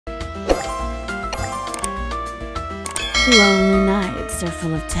Lonely nights are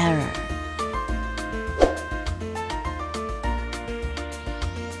full of terror.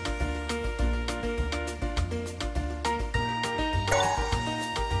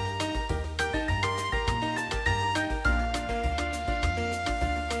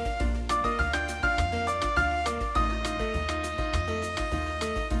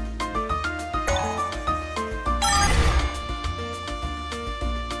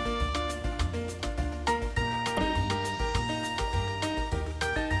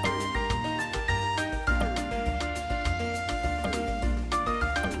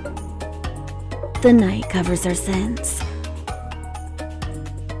 The night covers our sins.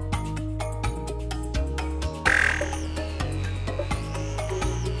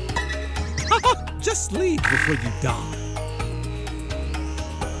 Just leave before you die.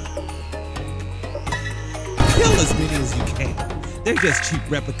 Kill as many as you can. They're just cheap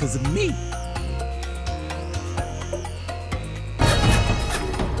replicas of me.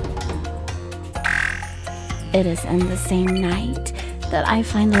 It is in the same night that I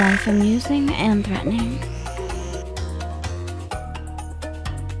find life amusing and threatening.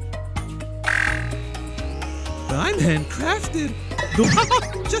 I'm handcrafted.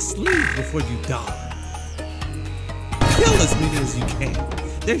 Just leave before you die. Kill as many as you can.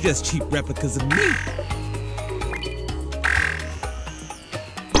 They're just cheap replicas of me.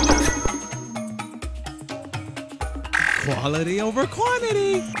 Quality over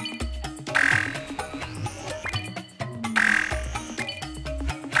quantity.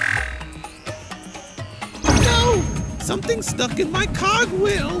 No! Something's stuck in my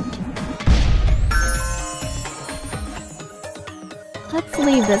cogwheel. Let's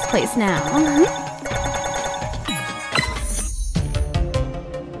leave this place now.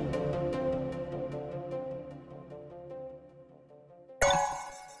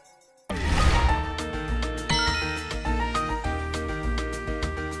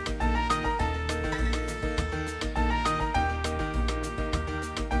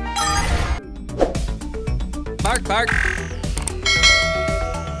 Bark, bark.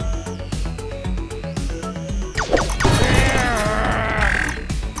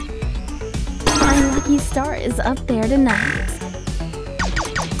 My lucky star is up there tonight.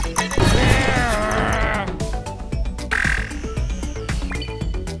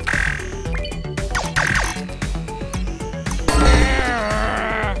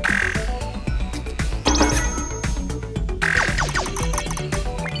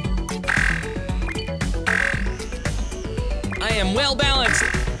 I am well balanced.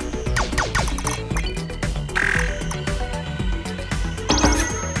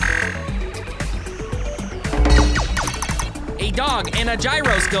 A dog and a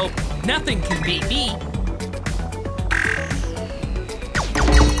gyroscope. Nothing can beat me.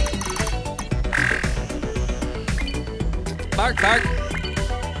 Bark, bark.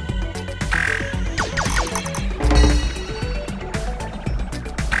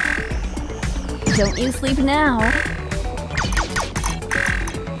 Don't you sleep now.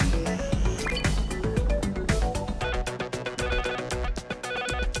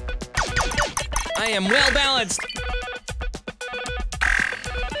 I am well balanced.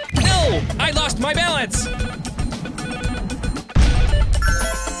 No! I lost my balance!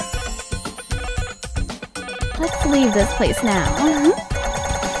 Let's leave this place now.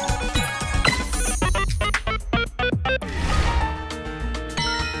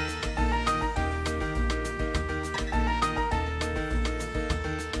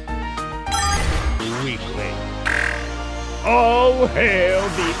 Weakling. All hail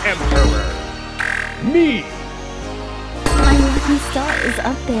the Emperor! Me! My lucky star is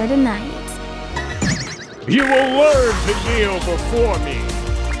up there tonight. You will learn to kneel before me!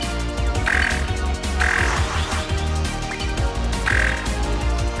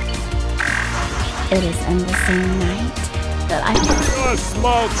 It is in the same night that I... A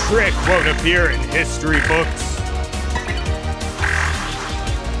small trick won't appear in history books.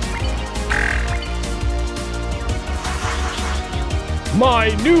 My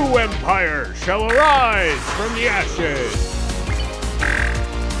new empire shall arise from the ashes!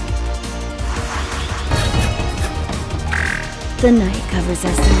 The night covers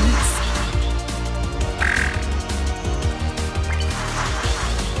our sins.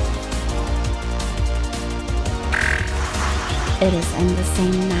 It is in the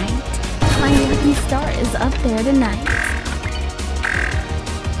same night. My lucky star is up there tonight.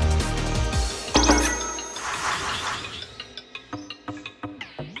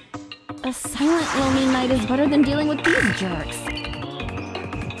 A silent, lonely night is better than dealing with these jerks.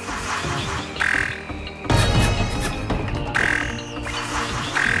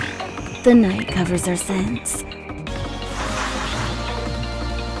 The night covers our sins.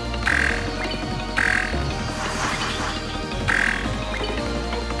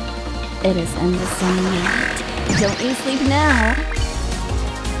 It is in the same night. Don't you sleep now.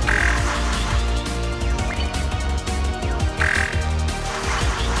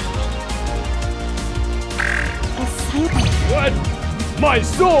 A silent... What? My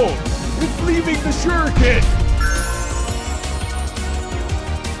soul! It's leaving the shuriken!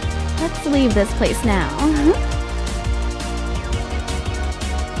 Let's leave this place now.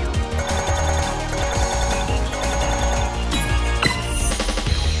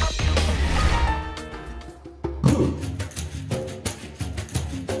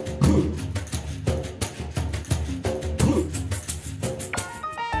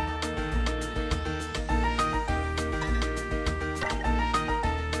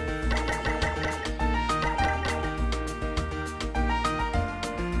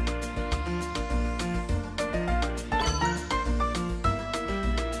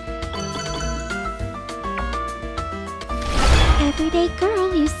 Everyday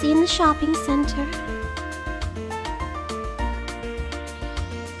girl you see in the shopping center.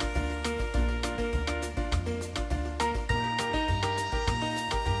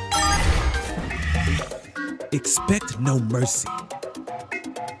 Expect no mercy.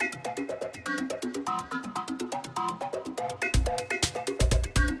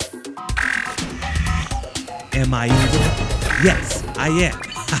 Am I evil? Yes, I am.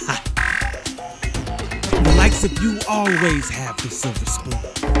 The likes of you always have the silver spoon.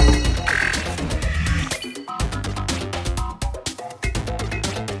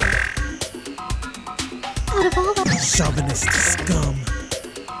 Out of all the Chauvinist scum.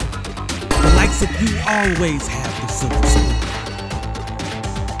 The likes of you always have the silver spoon.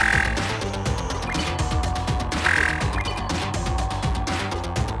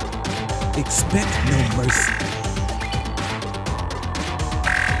 Expect no mercy.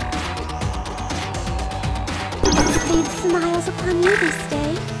 fate smiles upon you this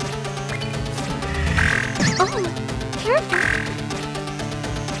day. Oh, careful.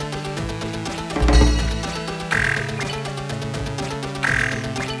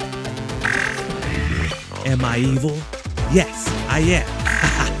 Am I evil? Yes, I am.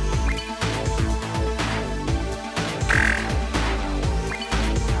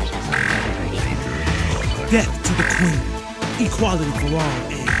 Death to the queen. Equality for all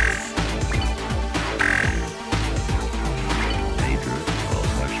ends.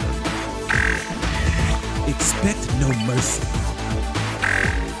 Expect no mercy.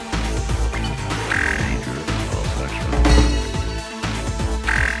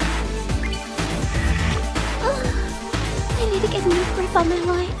 I need to get a new grip on my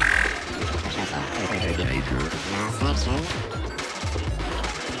life.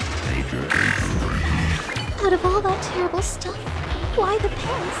 Out of all that terrible stuff, why the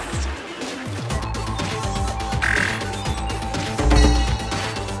pest?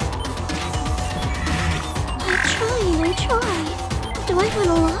 I try. Do I want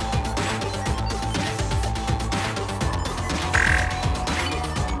a lot?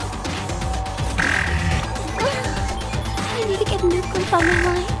 I need to get a new grip on my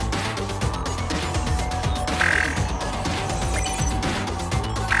life.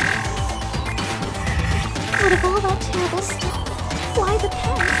 Out of all that terrible stuff, why the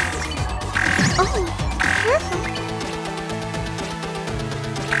pest? Oh, careful.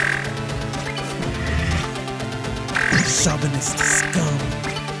 Chauvinist scum.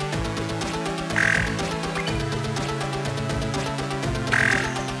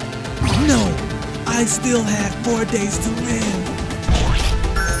 No, I still have 4 days to live.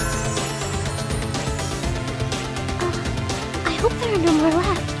 I hope there are no more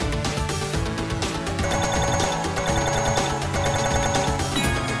left.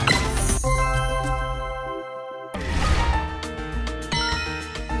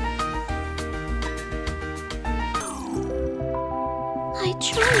 I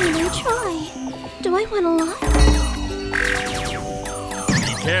try. Do I want a lot?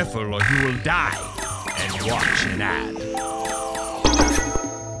 Be careful or you will die. And watch an ad.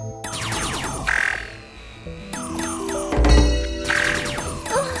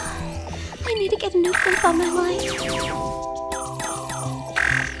 I need to get a new grip on my life.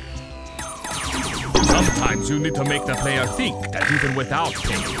 Sometimes you need to make the player think that even without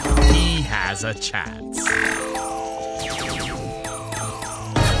pain, he has a chance.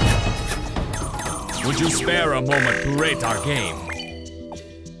 Would you spare a moment to rate our game?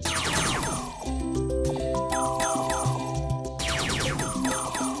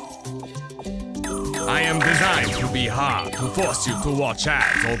 I am designed to be hard to force you to watch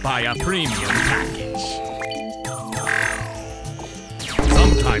ads or buy a premium package.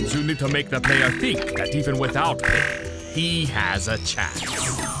 Sometimes you need to make the player think that even without pain, he has a chance.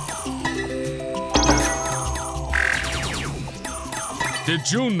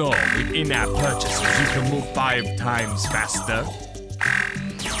 Did you know with in-app purchases you can move 5 times faster?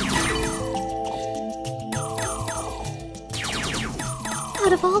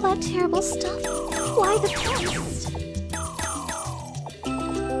 Out of all that terrible stuff, why the pest?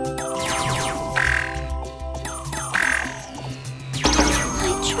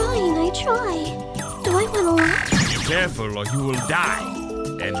 I try. Do I want a lot? Be careful or you will die.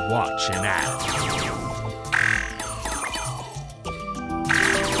 And watch an ad.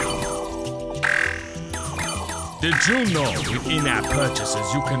 Did you know with in-app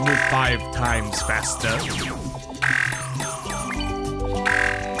purchases you can move 5 times faster?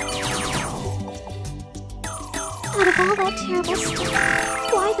 Out of all that terrible stuff,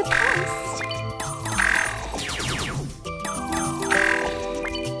 why the pest?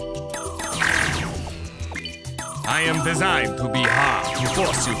 I am designed to be hard to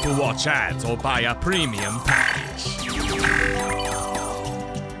force you to watch ads or buy a premium package.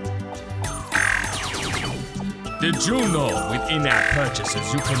 Did you know with in-app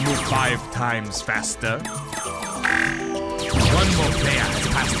purchases you can move 5 times faster? One more player has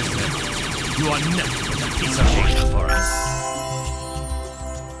passed this level. You are nothing but a piece of data for us.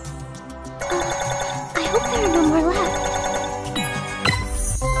 I hope there are no more left.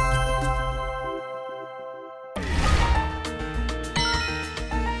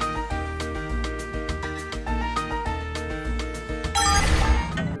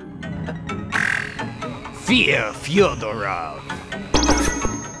 Fear Fyodorov.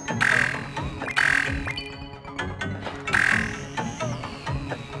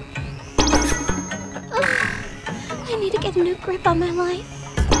 I need to get a new grip on my life.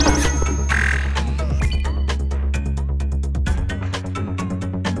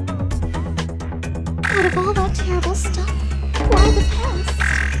 Out of all that terrible stuff, why the pest?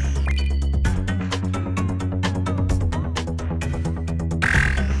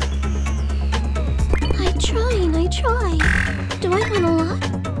 I try. Do I want a lot?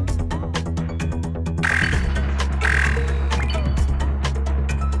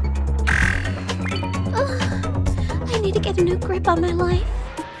 I need to get a new grip on my life.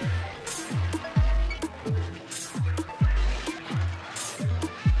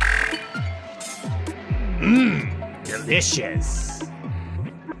 Delicious.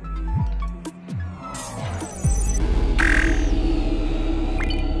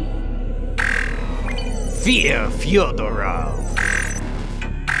 Fear Fyodorov.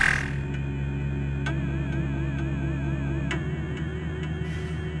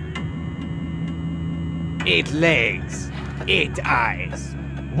 8 legs, 8 eyes.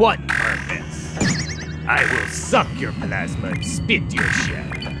 What purpose? I will suck your plasma and spit your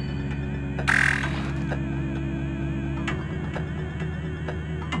shell.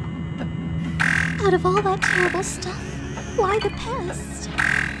 Out of all that terrible stuff, why the pest?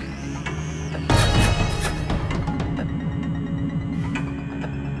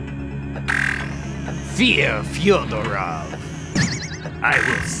 Fear Fyodorov. I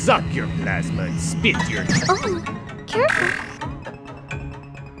will suck your plasma and spit your... Oh, careful.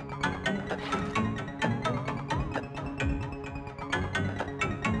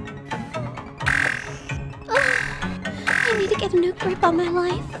 I need to get a new grip on my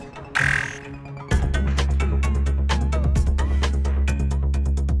life.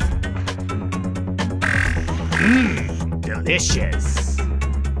 Delicious.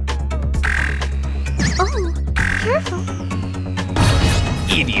 Oh, careful.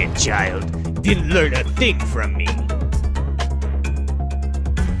 Idiot child. Didn't learn a thing from me.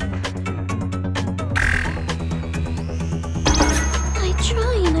 I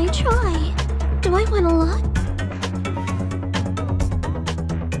try. Do I want a lot?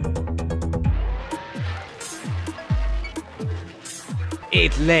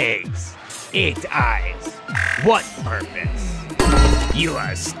 Eight legs, 8 eyes. What purpose? You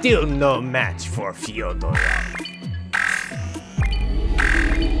are still no match for Fyodorov.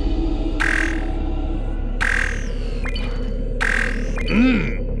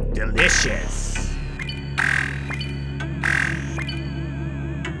 Delicious.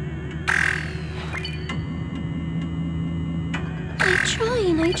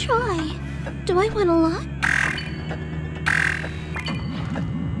 I try. Do I want a lot?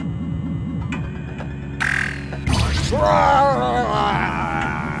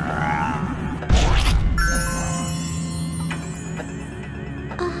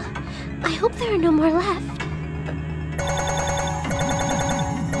 I hope there are no more left.